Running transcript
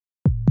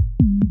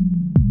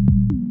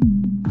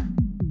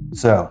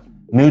So,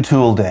 new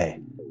tool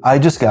day. I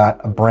just got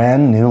a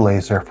brand new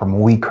laser from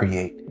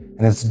WeCreate,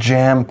 and it's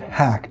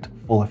jam-packed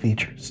full of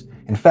features.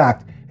 In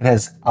fact, it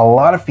has a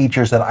lot of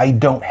features that I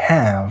don't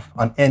have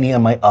on any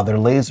of my other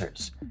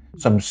lasers.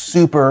 So I'm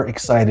super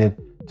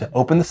excited to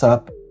open this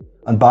up,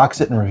 unbox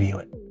it, and review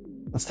it.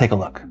 Let's take a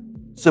look.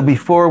 So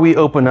before we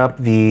open up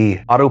the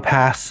auto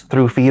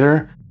pass-through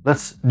feeder,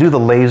 let's do the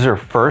laser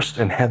first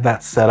and have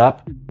that set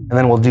up, and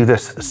then we'll do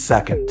this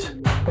second.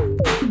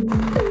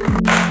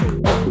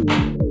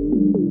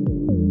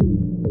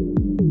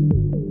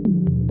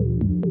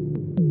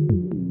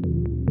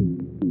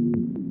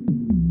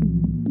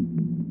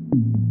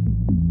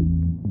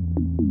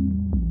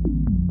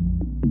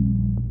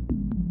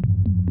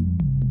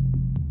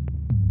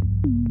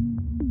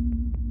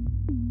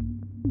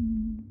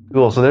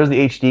 Cool, so there's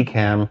the HD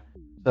cam.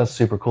 That's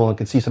super cool. You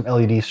can see some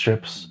LED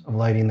strips of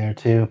lighting there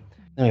too.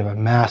 Then we have a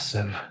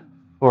massive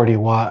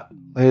 40-watt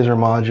laser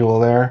module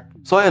there.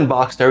 So I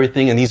unboxed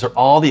everything, and these are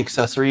all the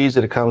accessories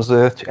that it comes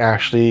with to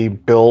actually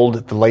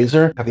build the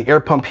laser. I have the air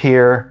pump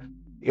here,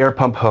 the air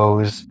pump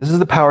hose. This is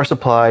the power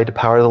supply to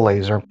power the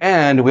laser.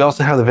 And we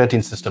also have the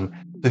venting system.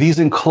 So these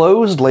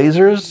enclosed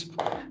lasers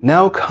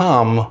now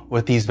come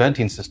with these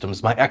venting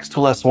systems. My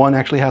X-Tool S1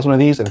 actually has one of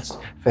these, and it's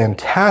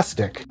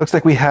fantastic. Looks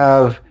like we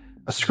have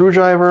a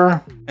screwdriver,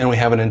 and we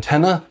have an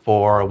antenna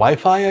for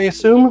Wi-Fi, I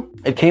assume.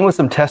 It came with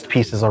some test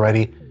pieces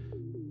already,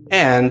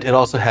 and it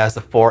also has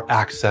the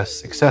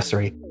 4-axis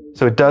accessory.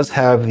 So it does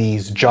have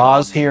these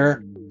jaws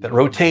here that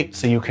rotate,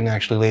 so you can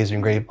actually laser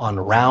engrave on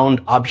round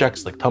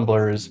objects like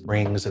tumblers,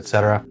 rings,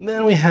 etc.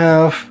 Then we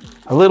have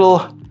a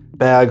little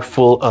bag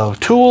full of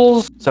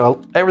tools, so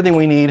everything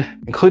we need,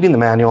 including the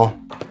manual,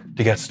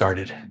 to get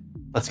started.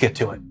 Let's get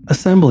to it.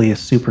 Assembly is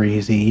super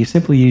easy. You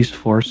simply use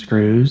 4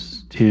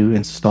 screws to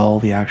install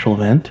the actual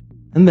vent,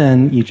 and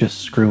then you just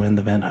screw in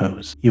the vent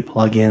hose. You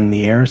plug in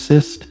the air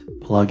assist,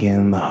 plug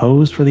in the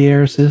hose for the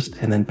air assist,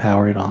 and then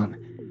power it on.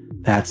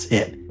 That's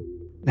it.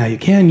 Now you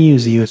can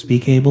use a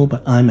USB cable,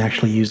 but I'm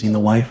actually using the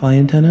Wi-Fi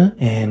antenna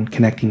and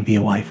connecting via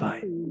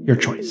Wi-Fi. Your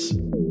choice.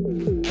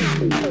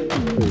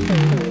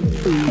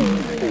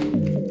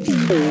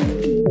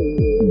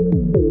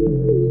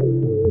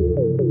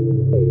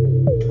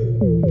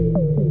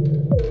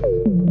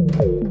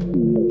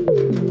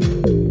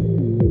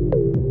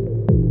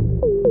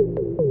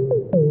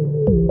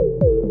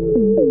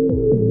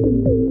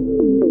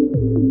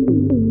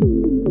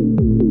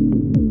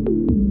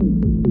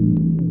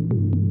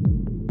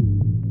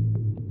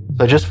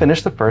 So I just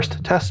finished the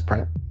first test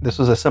print. This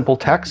was a simple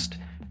text,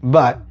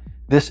 but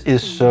this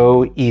is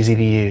so easy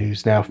to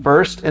use. Now,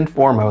 first and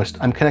foremost,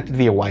 I'm connected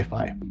via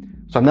Wi-Fi.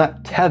 So I'm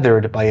not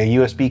tethered by a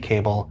USB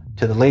cable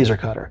to the laser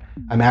cutter.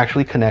 I'm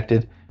actually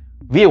connected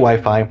via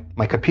Wi-Fi.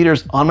 My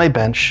computer's on my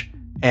bench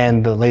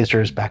and the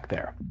laser is back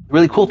there. The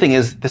really cool thing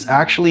is this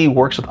actually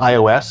works with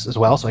iOS as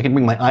well. So I can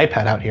bring my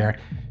iPad out here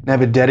and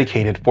have it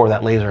dedicated for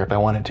that laser if I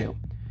wanted to.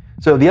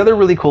 So the other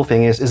really cool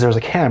thing is there's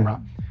a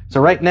camera.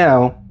 So right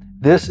now,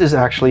 this is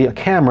actually a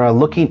camera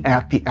looking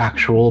at the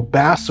actual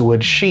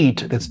basswood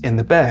sheet that's in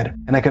the bed,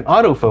 and I can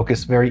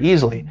autofocus very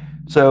easily.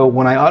 So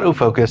when I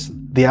autofocus,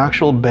 the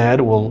actual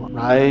bed will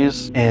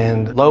rise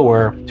and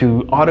lower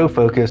to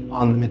autofocus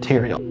on the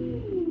material.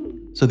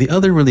 So the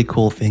other really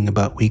cool thing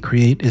about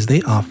WeCreate is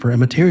they offer a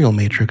material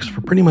matrix for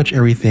pretty much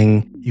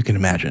everything you can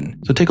imagine.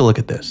 So take a look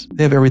at this.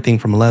 They have everything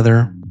from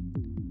leather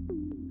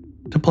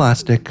to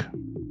plastic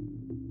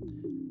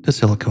to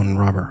silicone and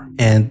rubber.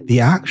 And the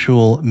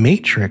actual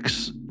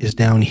matrix is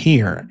down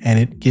here, and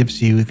it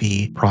gives you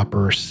the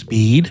proper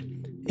speed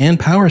and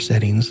power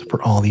settings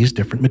for all these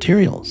different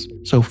materials.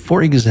 So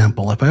for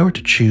example, if I were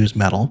to choose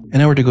metal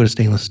and I were to go to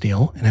stainless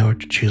steel and I were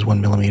to choose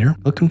 1mm,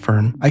 I'll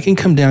confirm, I can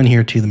come down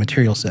here to the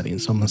material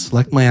settings. So I'm gonna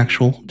select my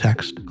actual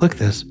text, click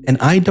this, and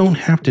I don't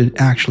have to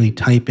actually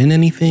type in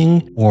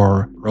anything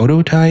or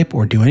prototype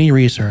or do any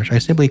research. I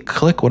simply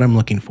click what I'm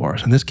looking for.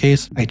 So in this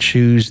case, I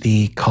choose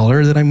the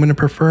color that I'm gonna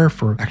prefer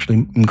for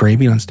actually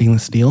engraving on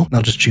stainless steel. And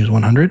I'll just choose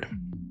 100.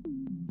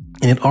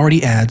 And it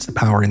already adds the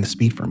power and the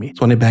speed for me.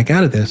 So when I back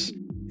out of this,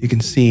 you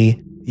can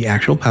see the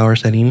actual power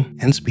setting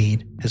and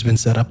speed has been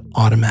set up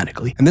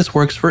automatically. And this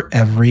works for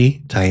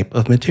every type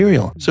of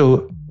material.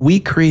 So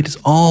WeCreate has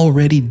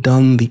already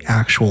done the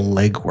actual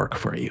legwork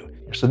for you.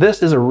 So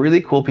this is a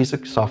really cool piece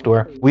of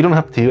software. We don't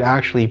have to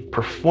actually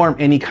perform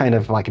any kind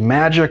of like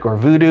magic or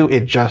voodoo.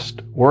 It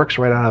just works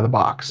right out of the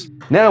box.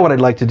 Now what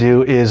I'd like to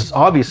do is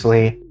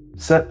obviously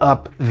set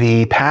up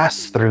the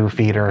pass-through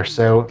feeder.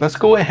 So let's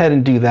go ahead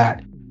and do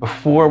that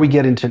before we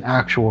get into an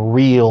actual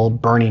real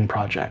burning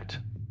project.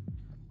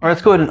 All right,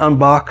 let's go ahead and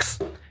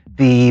unbox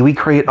the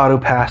WeCreate auto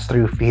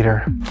pass-through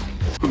feeder.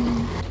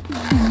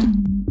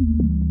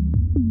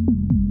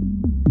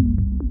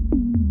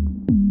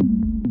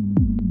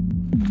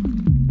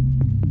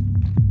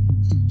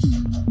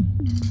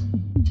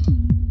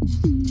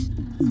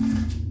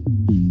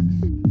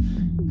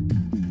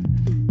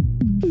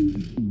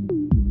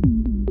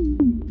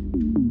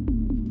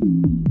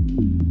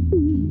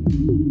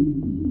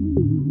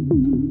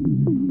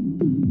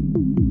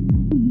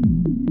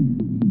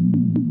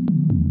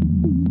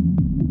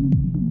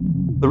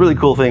 The really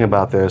cool thing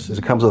about this is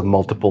it comes with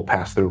multiple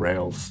pass-through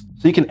rails.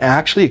 So you can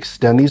actually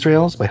extend these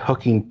rails by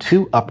hooking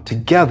two up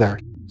together.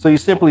 So you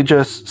simply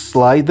just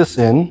slide this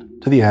in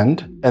to the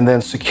end and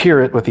then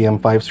secure it with the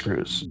M5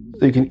 screws.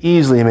 So you can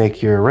easily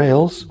make your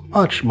rails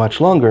much,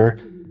 much longer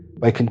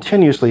by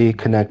continuously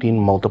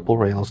connecting multiple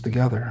rails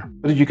together.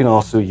 But you can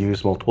also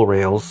use multiple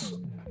rails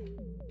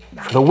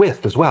for the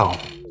width as well.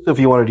 So if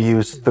you wanted to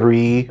use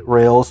 3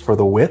 rails for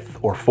the width,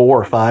 or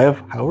 4 or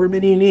 5, however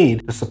many you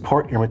need to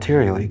support your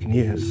material, you can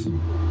use.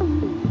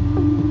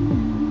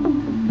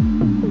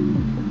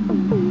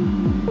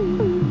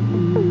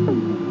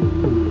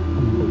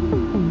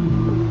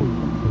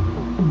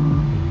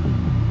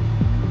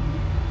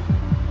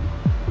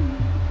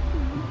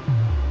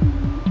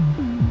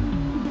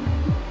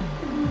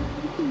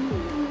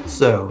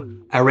 So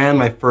I ran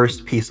my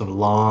first piece of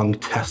long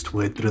test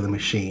wood through the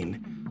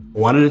machine. I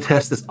wanted to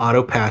test this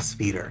auto pass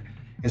feeder.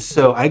 And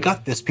so I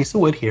got this piece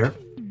of wood here,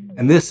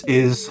 and this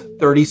is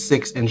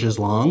 36 inches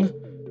long,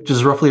 which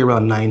is roughly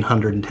around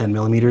 910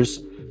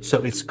 millimeters.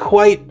 So it's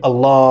quite a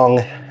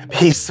long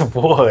piece of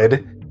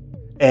wood,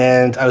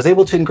 and I was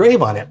able to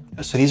engrave on it.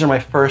 So these are my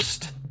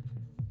first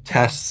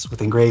tests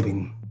with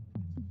engraving.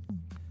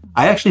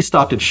 I actually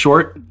stopped it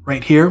short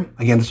right here.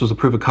 Again, this was a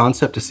proof of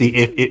concept to see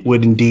if it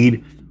would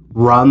indeed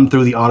run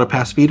through the auto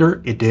pass feeder.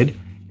 It did.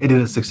 It did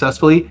it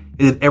successfully.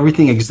 It did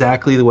everything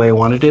exactly the way I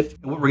wanted it.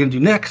 And what we're gonna do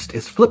next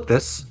is flip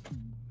this.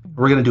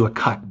 We're gonna do a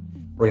cut.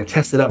 We're gonna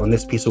test it out on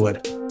this piece of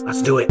wood.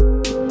 Let's do it.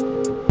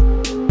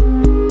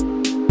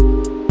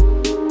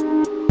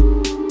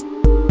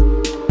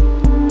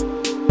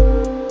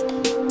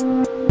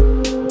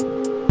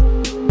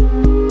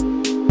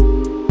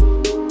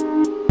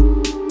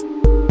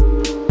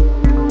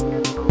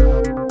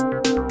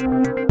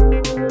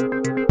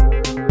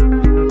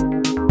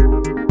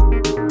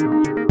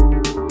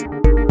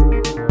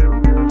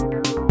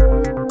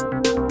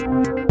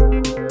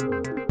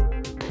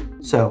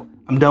 So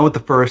I'm done with the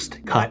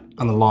first cut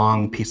on the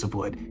long piece of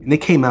wood, and it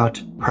came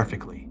out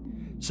perfectly.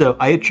 So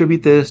I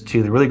attribute this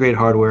to the really great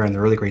hardware and the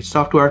really great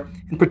software,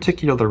 in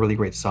particular the really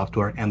great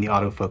software and the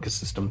autofocus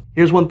system.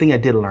 Here's one thing I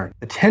did learn.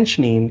 The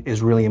tensioning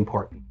is really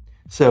important.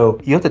 So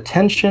you have to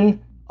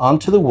tension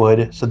onto the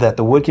wood so that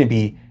the wood can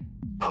be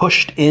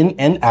pushed in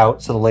and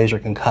out so the laser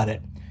can cut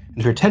it. And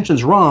if your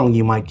tension's wrong,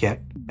 you might get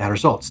bad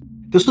results.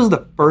 This was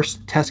the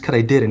first test cut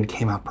I did and it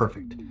came out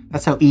perfect.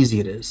 That's how easy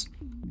it is.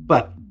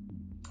 But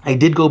I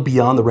did go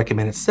beyond the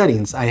recommended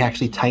settings. I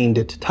actually tightened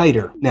it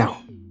tighter.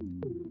 Now,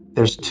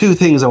 there's 2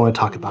 things I want to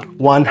talk about.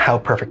 One, how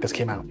perfect this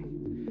came out.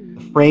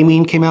 The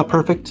framing came out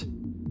perfect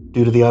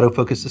due to the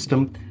autofocus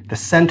system. The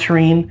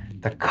centering,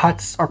 the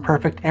cuts are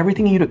perfect,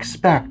 everything you'd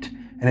expect.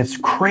 And it's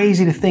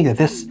crazy to think that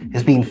this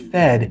is being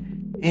fed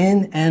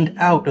in and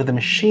out of the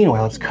machine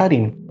while it's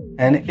cutting,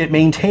 and it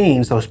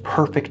maintains those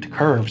perfect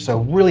curves. So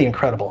really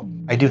incredible.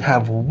 I do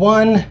have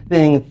one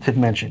thing to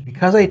mention.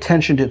 Because I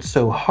tensioned it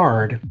so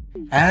hard,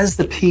 as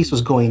the piece was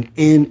going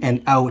in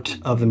and out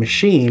of the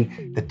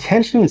machine, the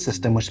tensioning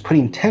system was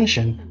putting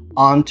tension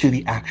onto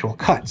the actual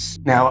cuts.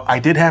 Now, I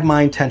did have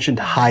mine tensioned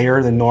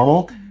higher than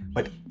normal,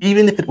 but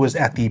even if it was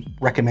at the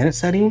recommended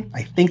setting,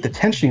 I think the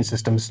tensioning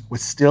systems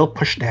would still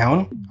push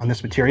down on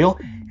this material,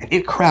 and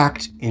it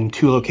cracked in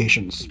 2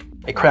 locations.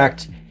 It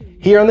cracked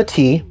here on the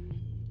T.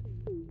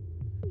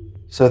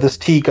 So this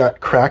T got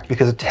cracked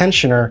because the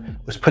tensioner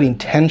was putting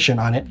tension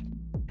on it,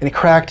 and it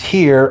cracked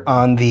here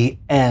on the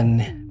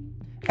N.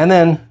 And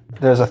then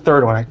there's a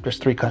third one, there's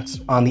 3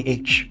 cuts on the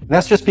H. And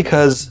that's just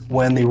because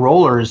when the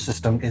rollers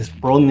system is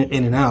rolling it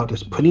in and out,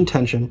 it's putting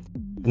tension,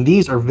 and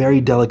these are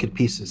very delicate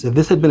pieces. If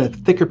this had been a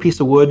thicker piece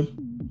of wood,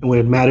 it would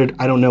have mattered.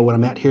 I don't know what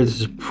I'm at here. This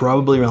is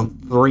probably around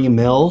 3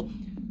 mil.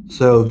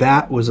 So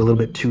that was a little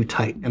bit too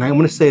tight. And I'm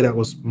gonna say that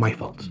was my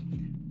fault.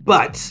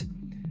 But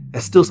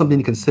that's still something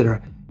to consider.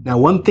 Now,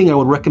 one thing I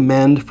would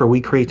recommend for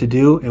WeCreate to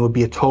do, and it would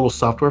be a total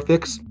software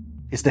fix,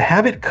 is to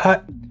have it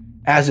cut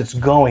as it's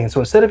going. So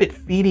instead of it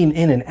feeding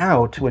in and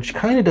out, which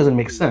kind of doesn't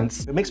make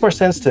sense, it makes more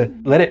sense to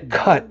let it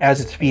cut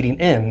as it's feeding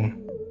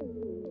in,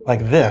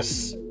 like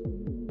this.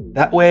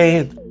 That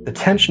way, the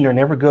tensioner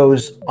never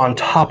goes on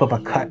top of a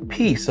cut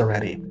piece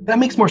already. That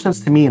makes more sense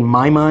to me in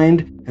my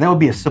mind, and that would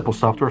be a simple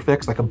software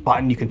fix, like a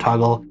button you can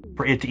toggle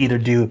for it to either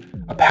do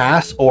a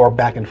pass or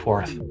back and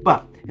forth.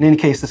 But in any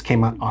case, this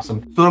came out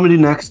awesome. So what I'm gonna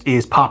do next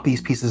is pop these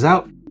pieces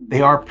out.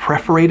 They are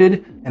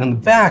perforated, and on the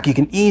back, you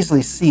can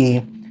easily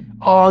see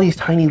all these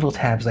tiny little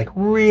tabs, like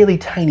really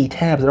tiny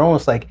tabs. They're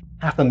almost like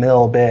 1/2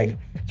 mil big.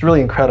 It's really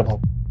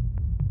incredible.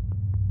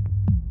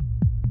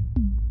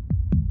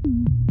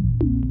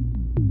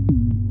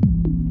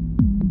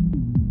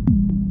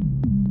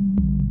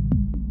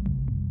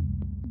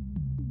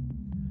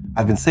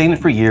 I've been saying it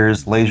for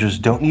years,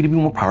 lasers don't need to be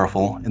more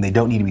powerful and they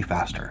don't need to be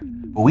faster.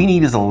 What we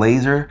need is a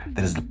laser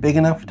that is big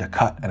enough to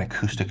cut an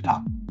acoustic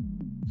top.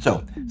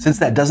 So since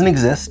that doesn't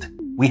exist,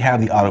 we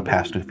have the auto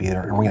pass-through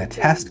feeder, and we're gonna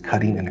test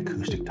cutting an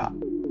acoustic top.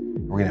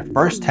 We're gonna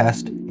first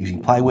test using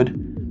plywood,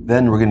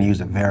 then we're gonna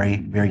use a very,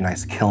 very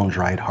nice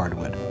kiln-dried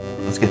hardwood.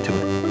 Let's get to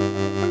it.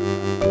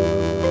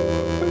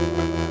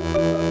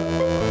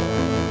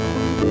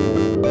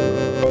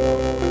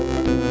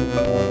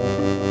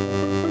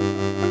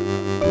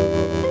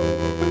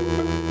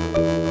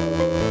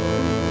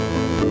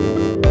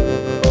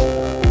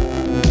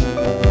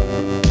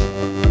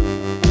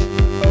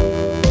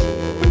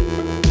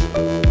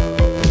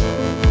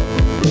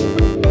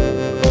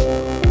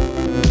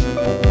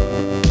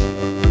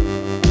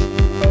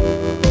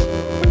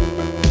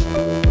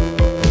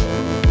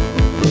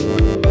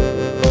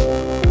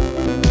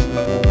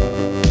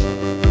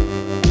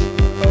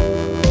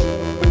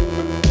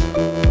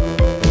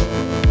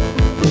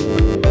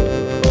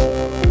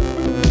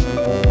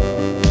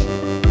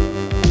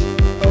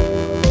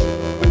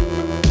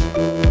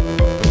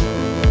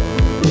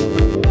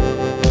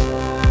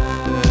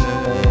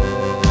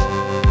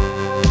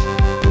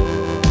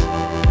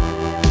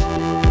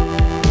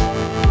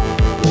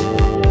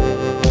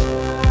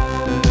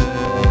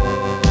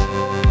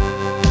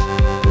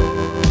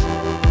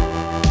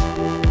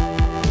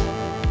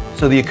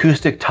 So the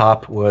acoustic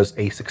top was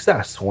a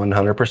success,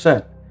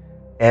 100%.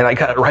 And I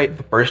got it right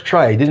the first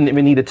try. I didn't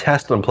even need a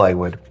test on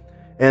plywood.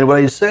 And what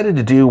I decided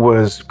to do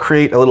was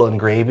create a little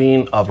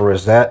engraving of a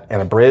rosette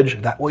and a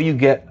bridge. That way you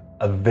get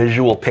a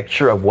visual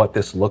picture of what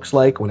this looks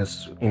like when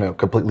it's,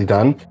 completely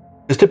done.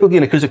 Because typically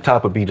an acoustic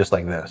top would be just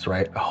like this,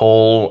 right? A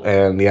hole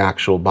and the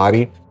actual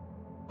body.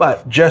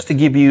 But just to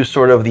give you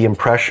sort of the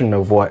impression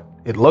of what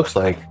it looks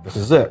like, this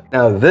is it.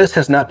 Now this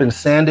has not been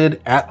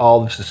sanded at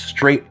all. This is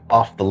straight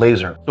off the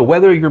laser. So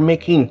whether you're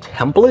making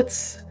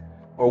templates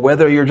or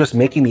whether you're just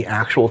making the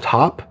actual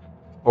top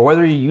or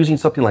whether you're using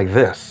something like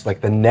this,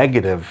 like the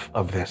negative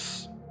of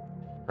this,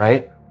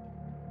 right?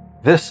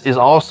 This is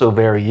also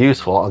very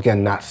useful.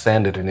 Again, not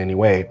sanded in any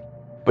way,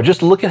 but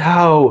just look at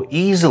how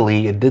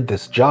easily it did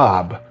this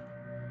job.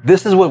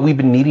 This is what we've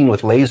been needing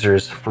with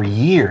lasers for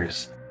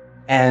years.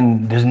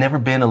 And there's never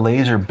been a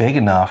laser big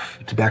enough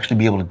to actually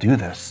be able to do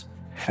this.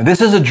 And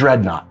this is a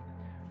dreadnought.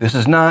 This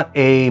is not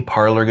a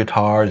parlor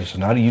guitar. This is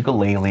not a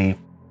ukulele.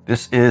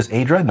 This is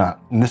a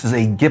dreadnought. And this is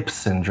a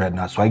Gibson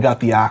dreadnought. So I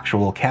got the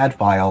actual CAD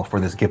file for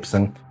this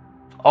Gibson,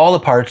 all the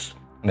parts,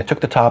 and I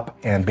took the top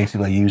and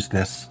basically used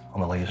this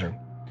on the laser.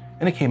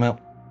 And it came out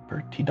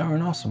pretty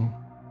darn awesome.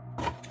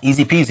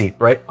 Easy peasy,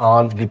 right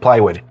on the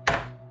plywood.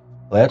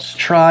 Let's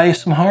try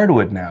some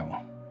hardwood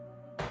now.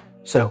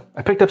 So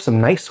I picked up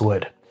some nice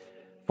wood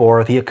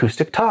for the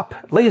acoustic top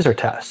laser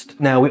test.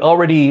 Now we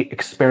already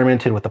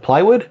experimented with the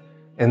plywood,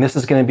 and this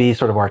is going to be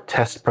sort of our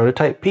test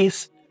prototype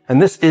piece.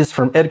 And this is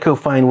from Edco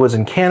Fine Woods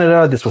in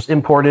Canada. This was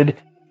imported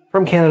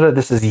from Canada.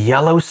 This is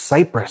yellow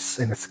cypress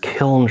and it's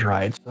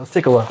kiln-dried. So let's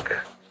take a look.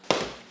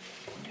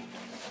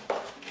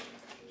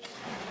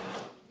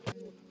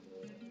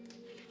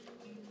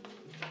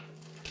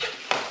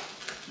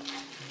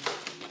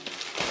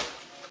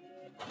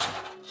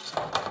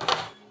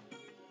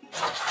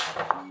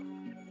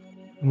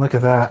 Look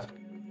at that.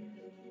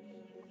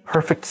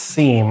 Perfect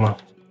seam.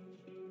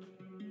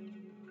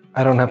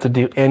 I don't have to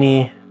do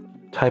any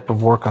type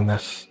of work on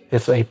this.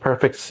 It's a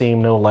perfect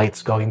seam, no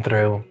lights going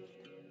through.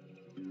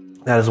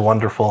 That is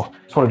wonderful.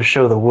 Just wanted to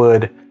show the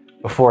wood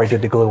before I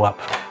did the glue up.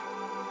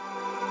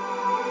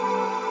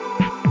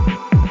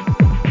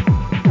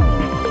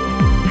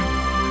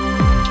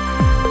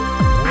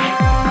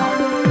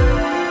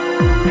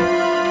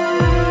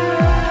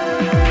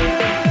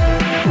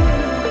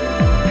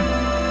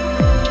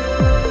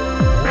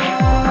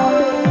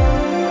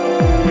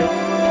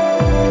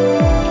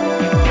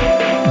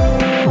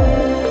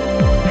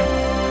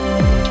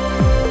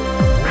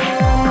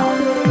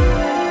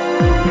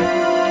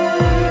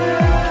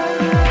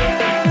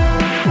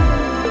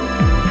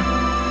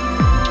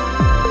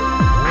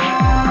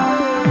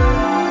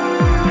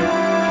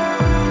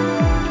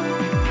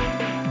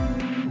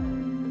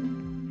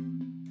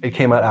 It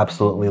came out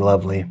absolutely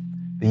lovely.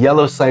 The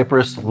yellow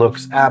cypress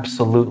looks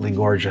absolutely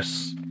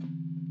gorgeous.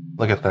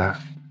 Look at that.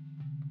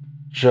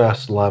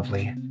 Just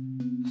lovely.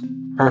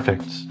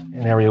 Perfect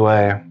in every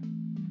way.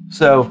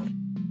 So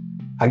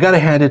I gotta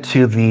hand it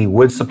to the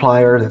wood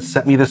supplier that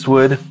sent me this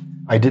wood.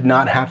 I did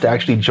not have to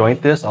actually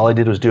joint this. All I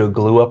did was do a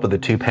glue up of the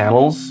two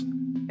panels,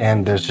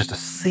 and there's just a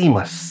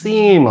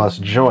seamless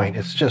joint.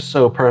 It's just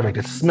so perfect.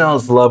 It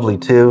smells lovely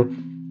too.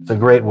 It's a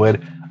great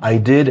wood. I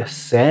did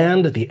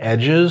sand the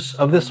edges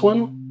of this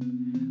one,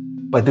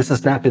 but this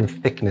has not been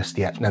thicknessed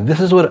yet. Now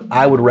this is what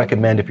I would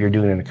recommend if you're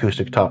doing an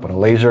acoustic top on a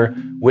laser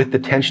with the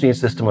tensioning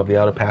system of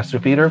the auto pass-through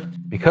feeder.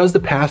 Because the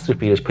pass-through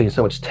feeder is putting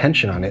so much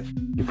tension on it,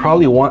 you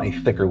probably want a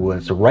thicker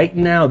wood. So right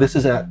now this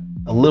is at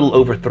a little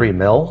over 3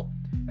 mil,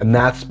 and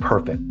that's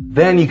perfect.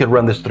 Then you could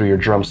run this through your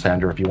drum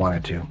sander if you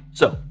wanted to.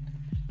 So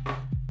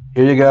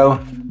here you go.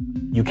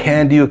 You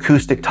can do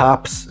acoustic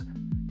tops.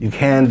 You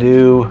can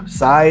do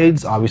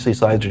sides. Obviously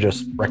sides are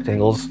just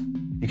rectangles.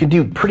 You can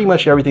do pretty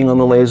much everything on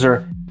the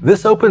laser.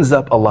 This opens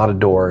up a lot of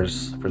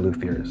doors for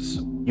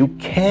luthiers. You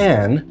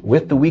can,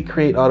 with the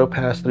WeCreate auto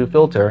pass-through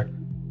filter,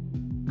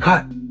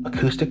 cut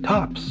acoustic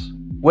tops,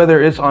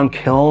 whether it's on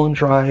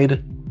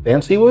kiln-dried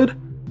fancy wood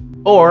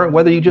or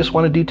whether you just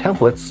want to do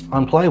templates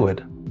on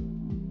plywood.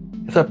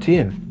 It's up to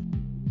you.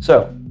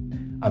 So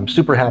I'm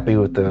super happy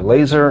with the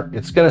laser.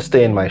 It's going to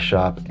stay in my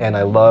shop, and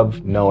I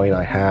love knowing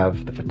I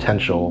have the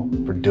potential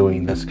for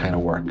doing this kind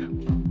of work.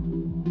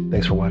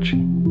 Thanks for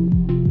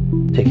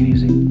watching. Take it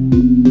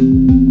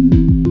easy.